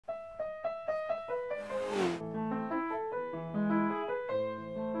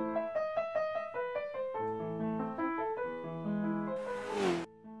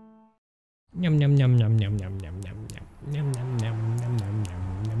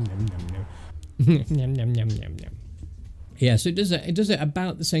Yum, yum, yum, yum, yum. Yeah, so it does it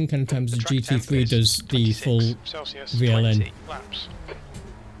about the same kind of times as GT3 does the full Celsius, VLN. 20 laps.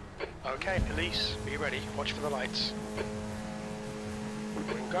 Okay, police, be ready. Watch for the lights.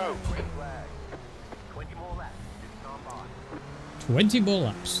 Go. 20 more laps this time by. 20 more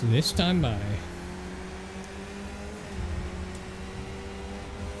laps this time by.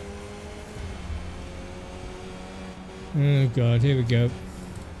 Oh god, here we go.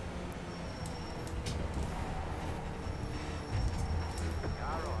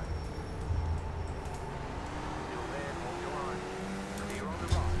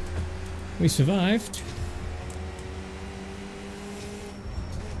 We survived.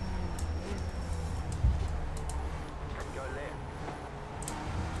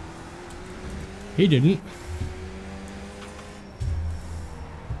 He didn't.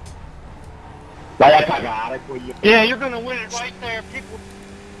 Yeah, you're gonna win it right there, people.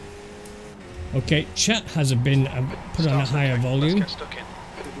 Okay, chat has been put on a higher volume. Let's get stuck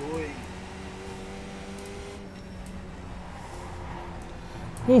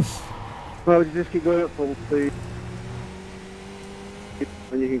in. Oof. Well, you just keep going up full speed.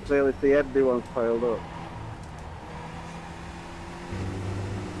 And you can clearly see everyone's piled up.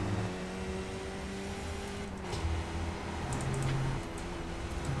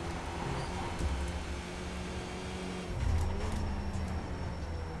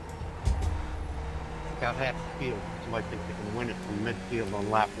 Out half the field, so I think they can win it from midfield on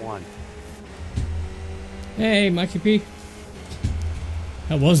lap 1. Hey, Mikey P.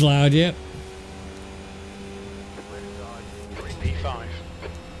 That was loud, yep. P5.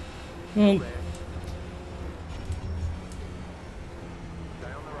 Well,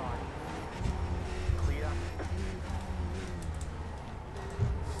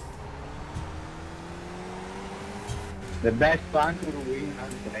 The best sponsor to win on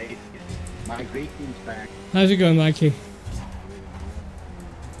today is my greetings back. how's it going, Mikey?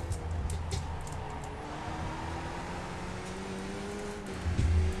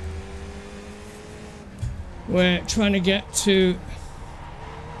 We're trying to get to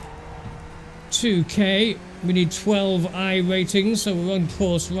 2K. We need 12 iRatings, so we're on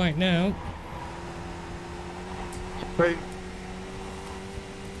course right now. Great.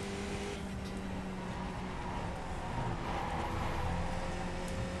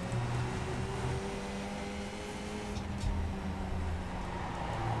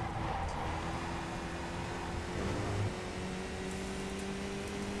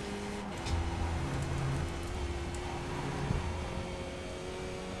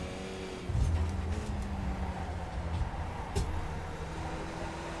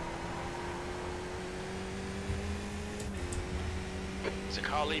 There's a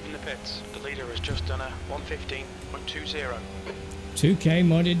car leaving the pits. The leader has just done a 115.20. 2K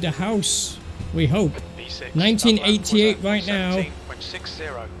modded the house, we hope. V6. 1988 right now.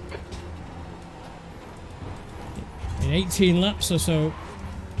 17.60. In 18 laps or so,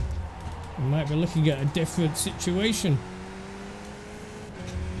 we might be looking at a different situation.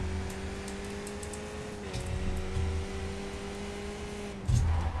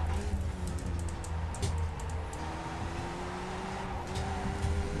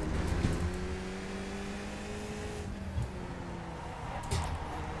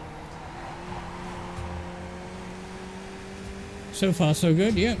 So far, so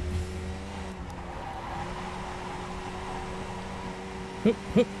good, yeah. Hup,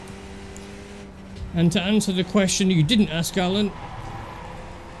 hup. And to answer the question you didn't ask, Alan.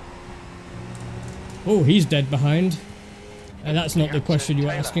 Oh, he's dead behind. That's not the question you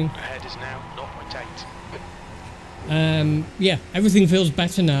were asking. Ahead is now 0.8. Yeah, everything feels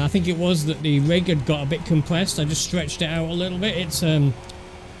better now. I think it was that the rig had got a bit compressed. I just stretched it out a little bit. It's a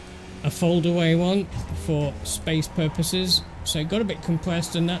fold-away one for space purposes. So it got a bit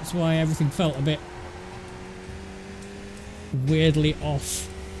compressed, and that's why everything felt a bit weirdly off.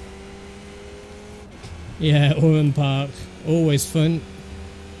 Yeah, Oran Park, always fun.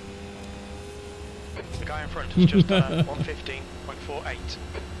 The guy in front has just done a 115.48.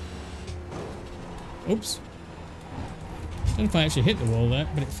 Oops. I don't know if I actually hit the wall there,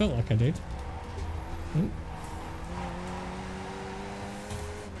 but it felt like I did. Oh.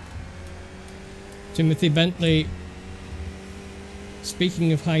 Timothy Bentley.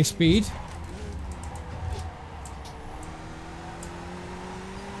 Speaking of high speed.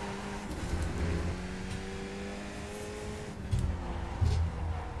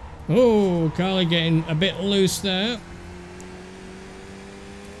 Oh, Carly getting a bit loose there.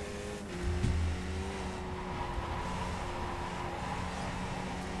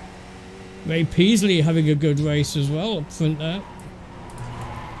 Ray Peasley having a good race as well up front there.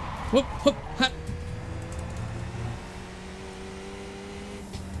 Whoop, whoop, ha.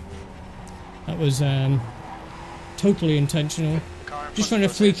 That was totally intentional. Just trying to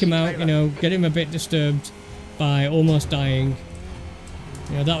freak him out, you know, get him a bit disturbed by almost dying.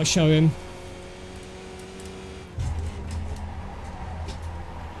 You know, that'll show him.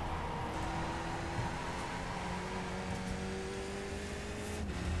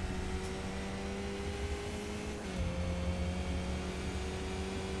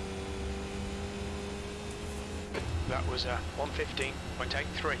 That was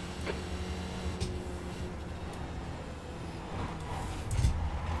 115.83.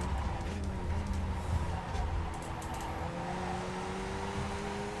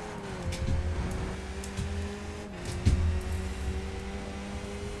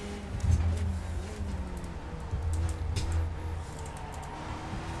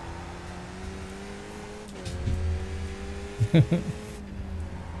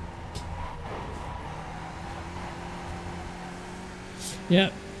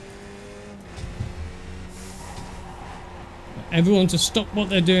 Yep. Everyone to stop what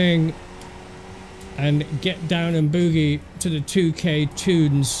they're doing and get down and boogie to the 2K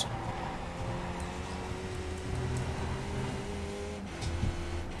tunes.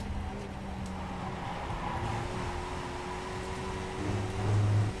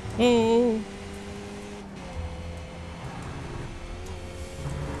 Oh.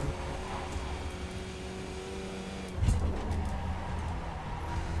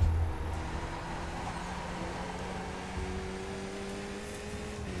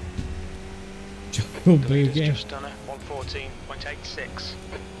 The leader's just done a 114.86.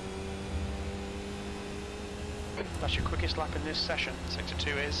 That's your quickest lap in this session. Sector 2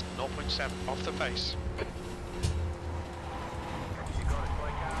 is 0.7 off the pace.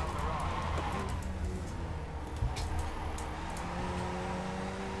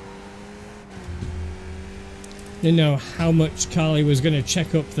 Didn't know how much Carly was going to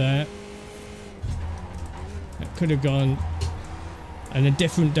check up there. That could have gone in a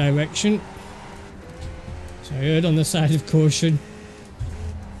different direction. So I heard on the side of caution.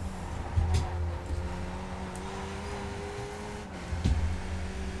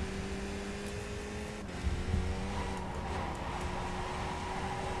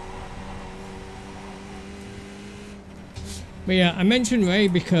 But yeah, I mentioned Ray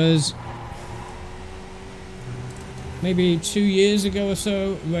because maybe 2 years ago or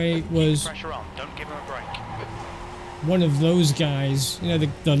so, Ray was Pressure on, don't give him a break. one of those guys, you know,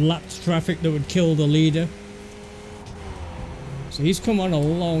 the lapped traffic that would kill the leader. So he's come on a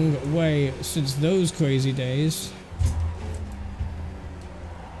long way since those crazy days.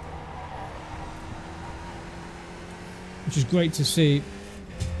 Which is great to see.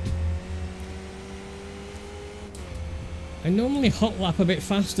 I normally hot lap a bit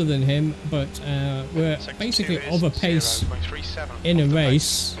faster than him, but we're basically over pace in a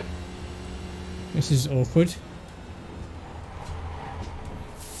race. This is awkward.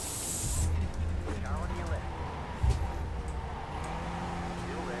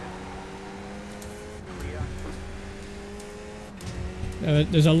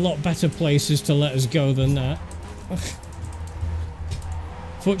 There's a lot better places to let us go than that.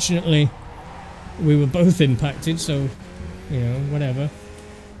 Fortunately, we were both impacted, so, you know, whatever.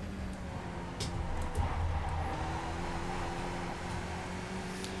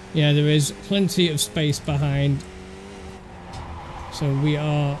 Yeah, there is plenty of space behind, so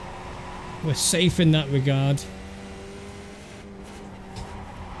we're safe in that regard.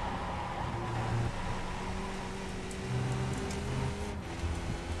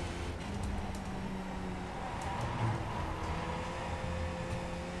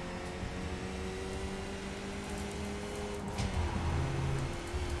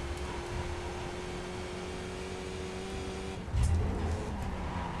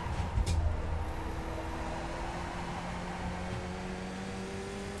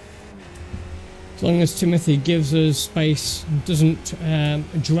 As long as Timothy gives us space, doesn't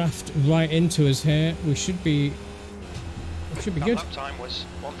draft right into us here, we should be good. Lap time was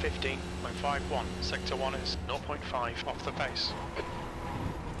 115.51. Sector 1 is 0.5 off the pace.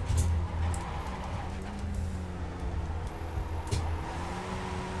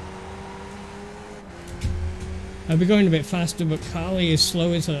 I'll be going a bit faster, but Carly is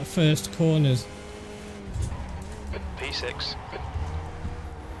slow into that first corners. P6.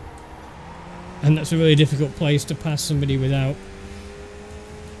 And that's a really difficult place to pass somebody without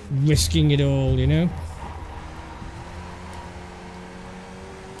risking it all, you know?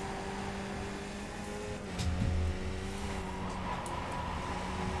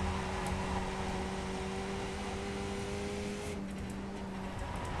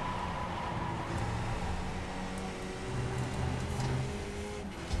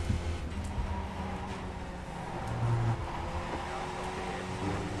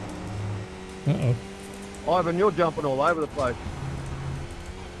 Uh-oh. Ivan, you're jumping all over the place.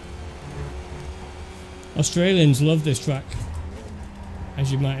 Australians love this track,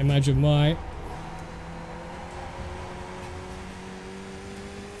 as you might imagine why.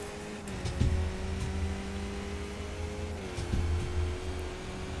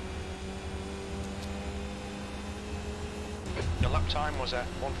 Your lap time was at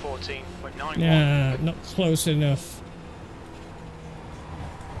 1:14.91. Yeah, not close enough.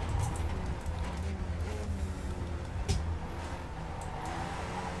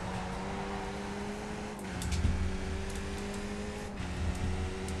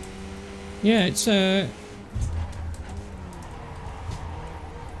 Yeah, it's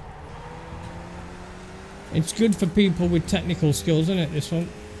good for people with technical skills, isn't it, this one?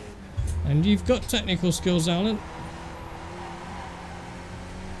 And you've got technical skills, Alan.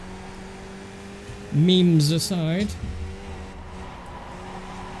 Memes aside.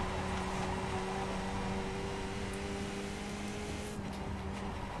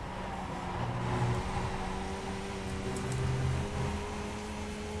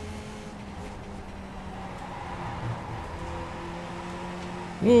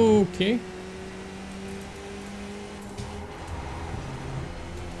 Okay.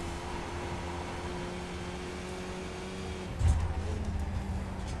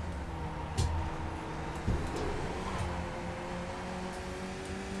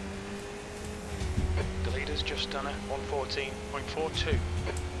 The leader's just done a 1:14.42.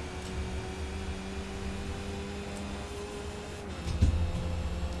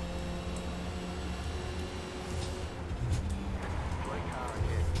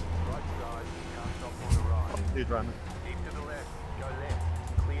 Dude, running.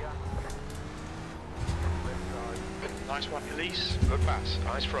 Nice one, Elise. Good pass.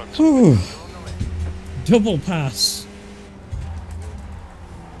 Nice front. Whew. Double pass.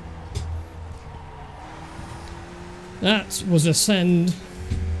 That was a send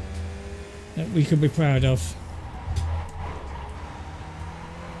that we could be proud of.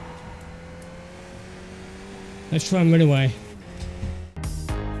 Let's try and run away.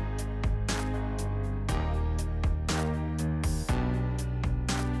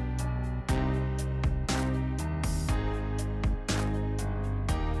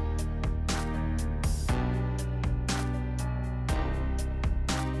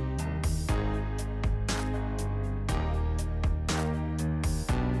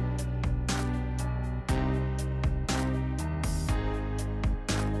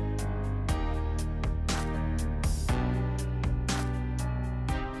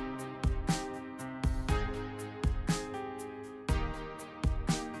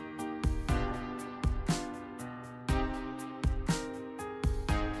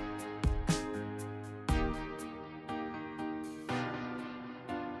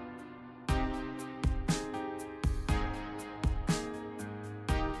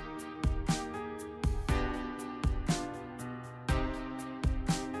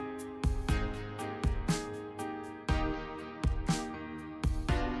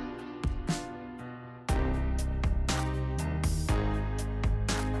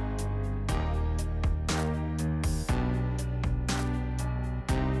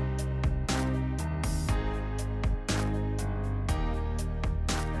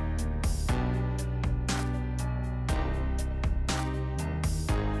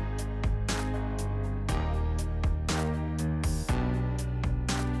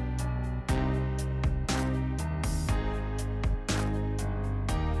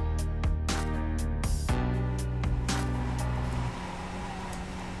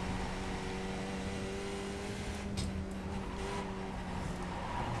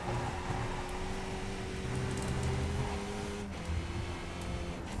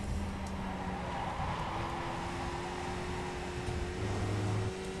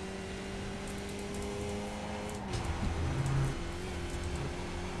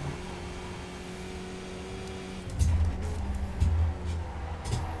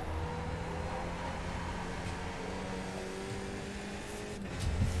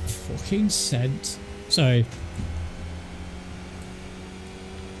 Fucking sent. Sorry.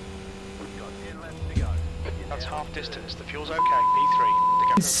 That's half distance. The fuel's okay. P3. The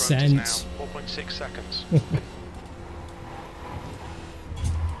gap in front is now 4.6 seconds.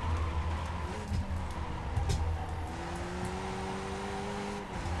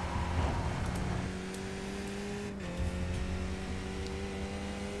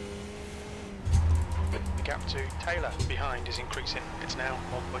 The gap to Taylor behind is increasing. It's now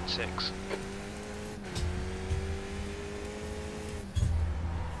 1.6.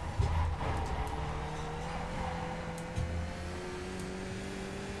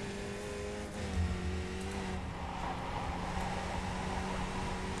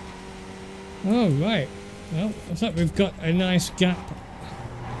 Oh, right. Well, looks like we've got a nice gap.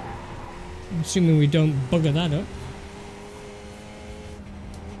 Assuming we don't bugger that up.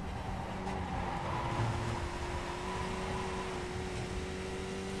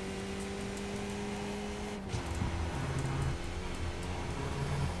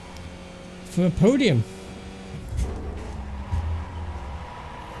 For a podium.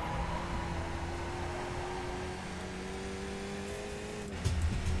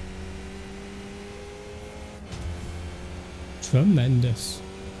 Tremendous.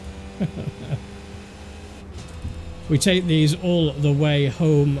 We take these all the way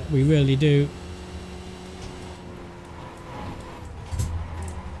home, we really do.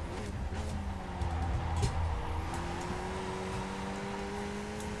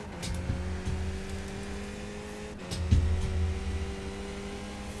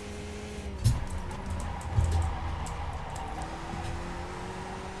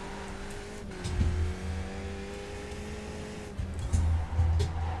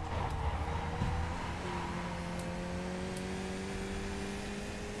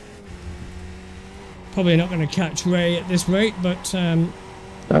 Probably not going to catch Ray at this rate, but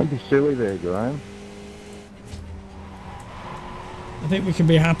Don't be silly there, Graham. I think we can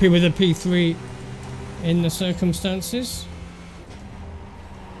be happy with a P3 in the circumstances.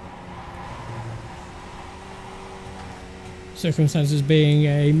 Circumstances being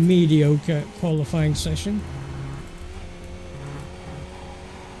a mediocre qualifying session.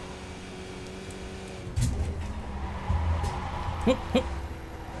 Hup, hup.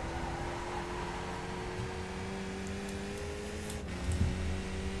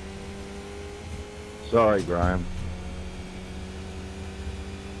 Sorry, Graham.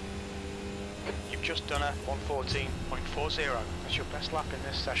 You've just done a 114.40. That's your best lap in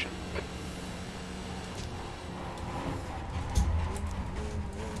this session.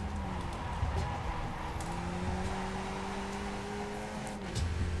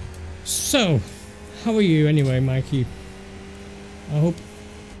 So, how are you anyway, Mikey? I hope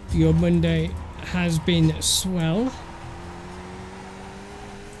your Monday has been swell.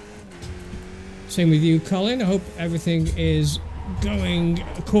 Same with you, Colin. I hope everything is going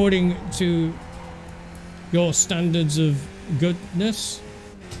according to your standards of goodness.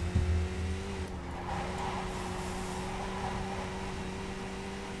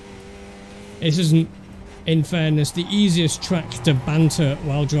 This isn't, in fairness, the easiest track to banter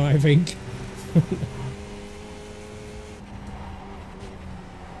while driving.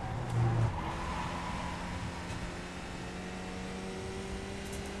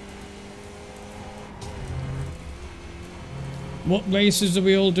 What races are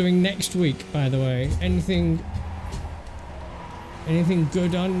we all doing next week, by the way? Anything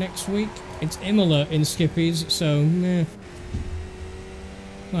good on next week? It's Imola in Skippy's, so meh.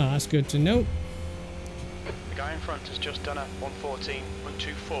 Well, that's good to know. The guy in front has just done a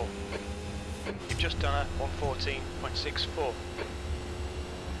 114.24. You've just done a 114.64.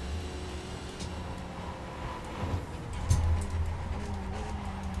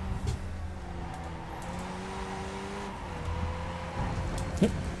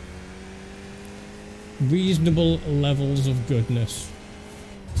 Reasonable levels of goodness.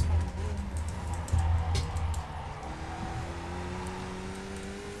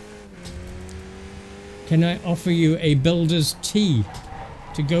 Can I offer you a builder's tea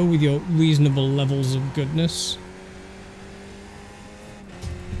to go with your reasonable levels of goodness?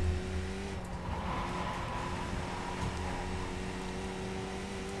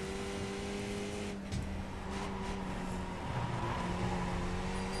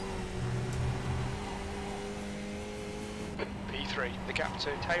 P3, the gap to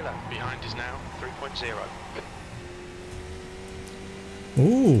Taylor behind is now 3.0.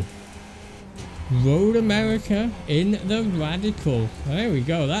 Ooh. Road America in the Radical. There we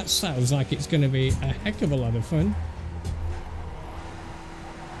go. That sounds like it's going to be a heck of a lot of fun.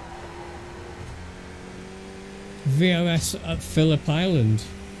 VRS at Phillip Island.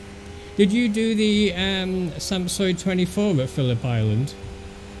 Did you do the Samsung 24 at Phillip Island?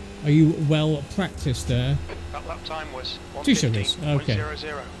 Are you well practiced there? That lap time was 2 sugars. Okay.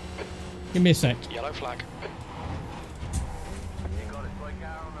 1:00. Give me a sec. Yellow flag.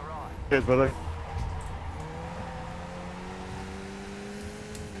 Cheers, brother.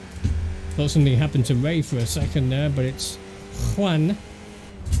 Thought something happened to Ray for a second there, but it's Juan.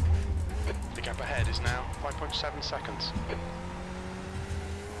 The gap ahead is now 5.7 seconds.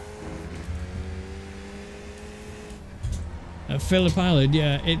 At Phillip Island,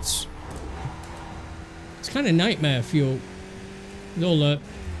 yeah, it's kind of nightmare fuel. With all the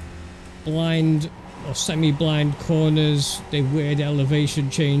blind or semi-blind corners, the weird elevation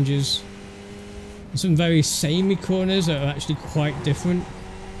changes. Some very samey corners that are actually quite different.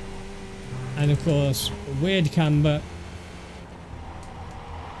 And of course, weird camber.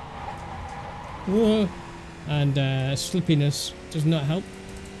 Whoa. And slippiness does not help.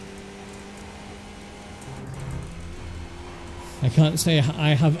 I can't say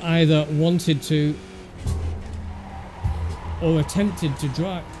I have either wanted to or attempted to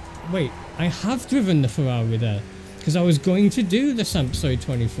drive. Wait, I have driven the Ferrari there because I was going to do the Sampdoria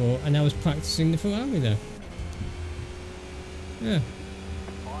 24 and I was practicing the Ferrari there. Yeah.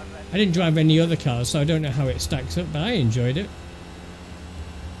 I didn't drive any other cars, so I don't know how it stacks up, but I enjoyed it.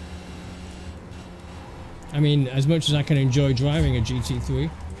 I mean, as much as I can enjoy driving a GT3,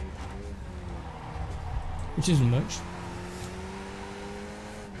 which isn't much.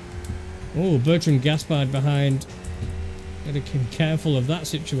 Oh, Bertrand Gaspard behind. Gotta be careful of that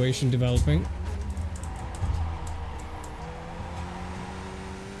situation developing.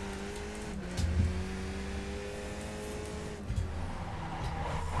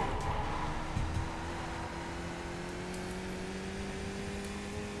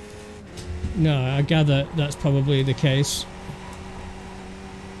 No, I gather that's probably the case.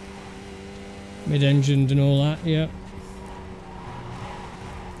 Mid-engined and all that, yeah.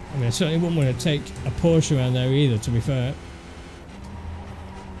 I mean, I certainly wouldn't want to take a Porsche around there either, to be fair.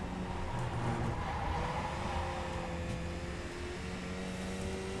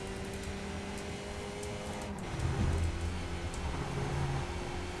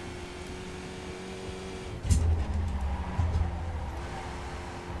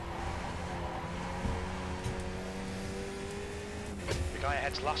 The guy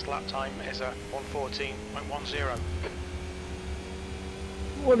ahead's last lap time is a 1:14.10.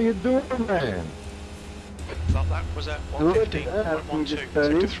 What are you doing, man? That was a 1:15.12.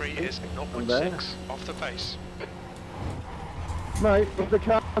 Sector 3 is 0.6 off the pace. Mate, if the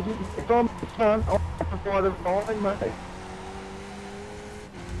car's on the front, I'll provide a line, mate.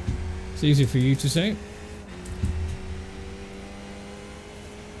 It's easy for you to say.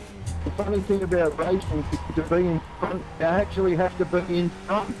 The funny thing about racing is to be in front, you actually have to be in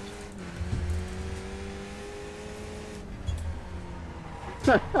front.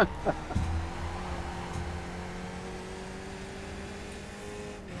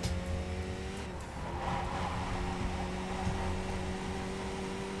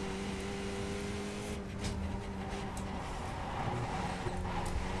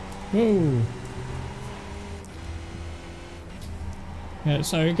 Whoa. Yeah,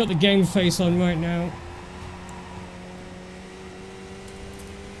 so we've got the game face on right now.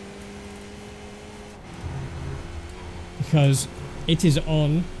 Because it is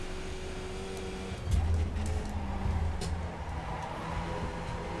on.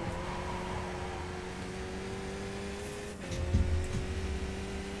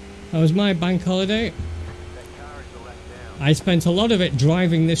 That was my bank holiday. I spent a lot of it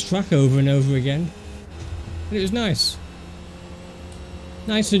driving this track over and over again. And it was nice.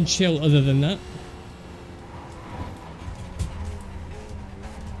 Nice and chill other than that.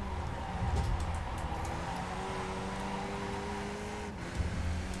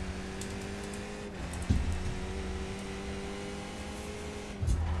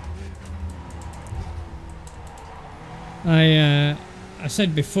 I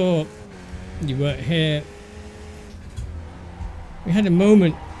said before you weren't here, we had a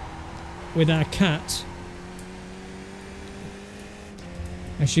moment with our cat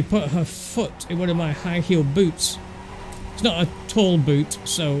and she put her foot in one of my high heel boots. It's not a tall boot,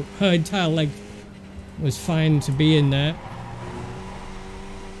 so her entire leg was fine to be in there.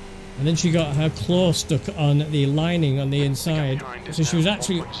 And then she got her claw stuck on the lining on the inside, so she was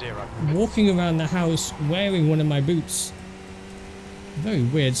actually walking around the house wearing one of my boots. Very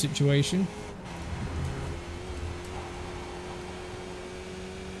weird situation.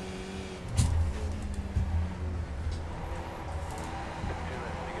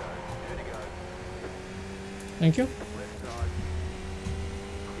 Thank you.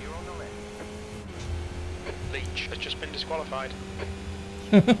 Leach has just been disqualified.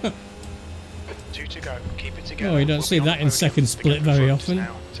 2 to go. Keep it together. Oh, you don't see that in second split very often.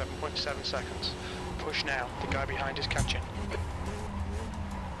 7.7 seconds. Push now. The guy behind is catching.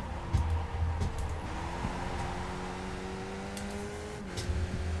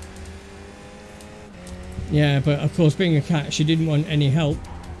 Yeah, but of course, being a cat, she didn't want any help.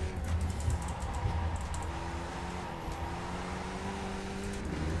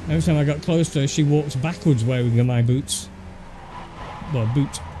 Every time I got close to her, she walked backwards wearing my boots. Well,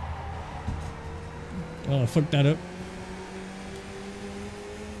 boot. Oh, I fucked that up.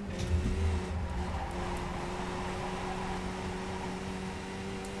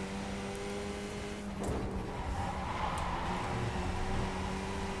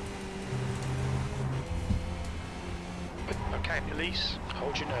 Elise,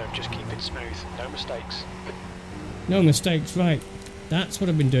 hold your nerve, just keep it smooth, no mistakes. No mistakes, right. That's what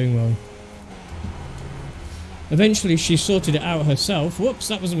I've been doing wrong. Eventually she sorted it out herself. Whoops,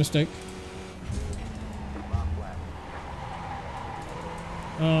 that was a mistake.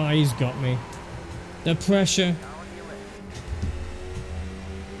 Oh, he's got me. The pressure.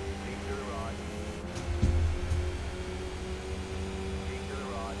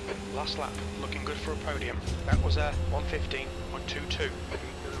 Last lap, looking good for a podium. That was a 1:15.22.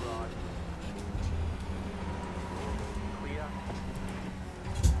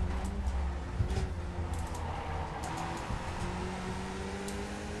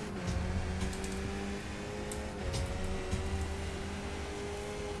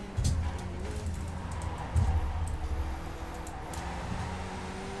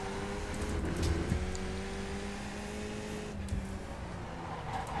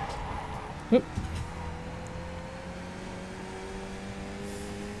 Whoop.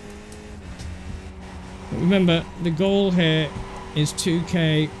 Remember, the goal here is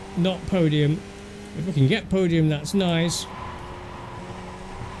 2K, not podium. If we can get podium, that's nice.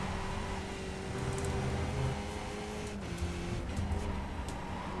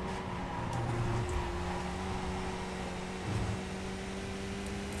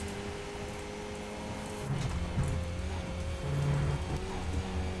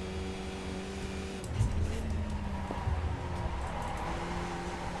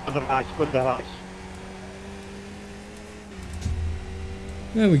 Good race, good race.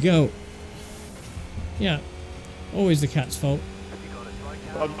 There we go. Yeah, always the cat's fault.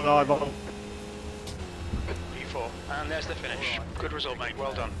 P4, and there's the finish. Good result, mate,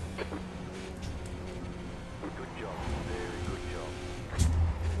 well done. Good job, very good job.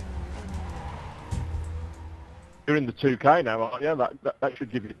 You're in the 2K now, aren't you? That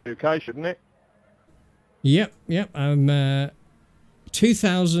should give you 2K, shouldn't it? Yep, I'm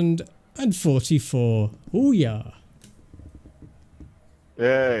 2044. Oh yeah.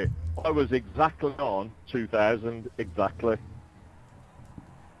 Yeah, I was exactly on 2000, exactly.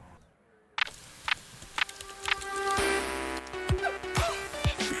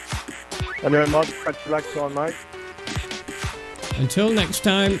 Anyway, Mod, catch you next time, mate. Until next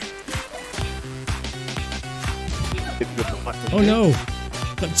time. Oh no,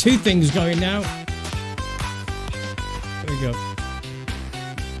 got two things going now. There we go.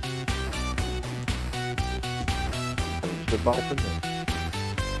 The bottom.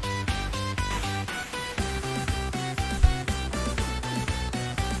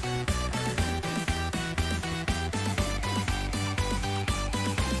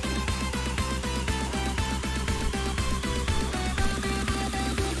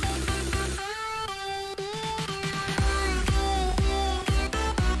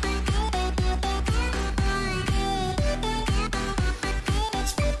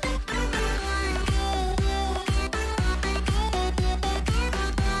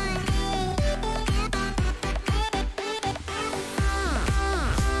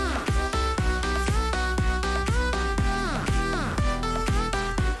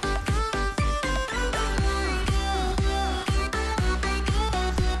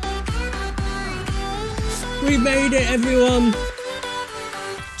 We made it, everyone!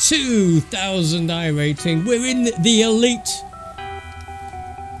 2,000 iRating. We're in the elite.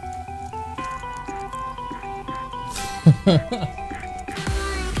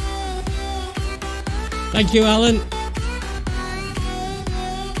 Thank you, Alan.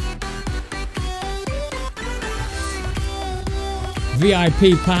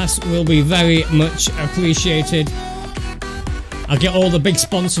 VIP pass will be very much appreciated. I'll get all the big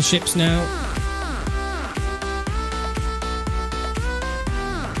sponsorships now.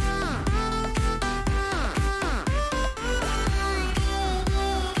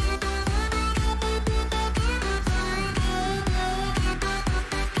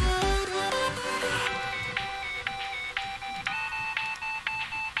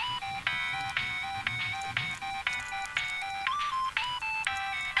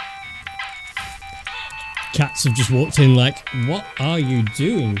 Cats have just walked in like, what are you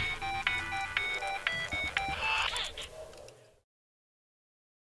doing?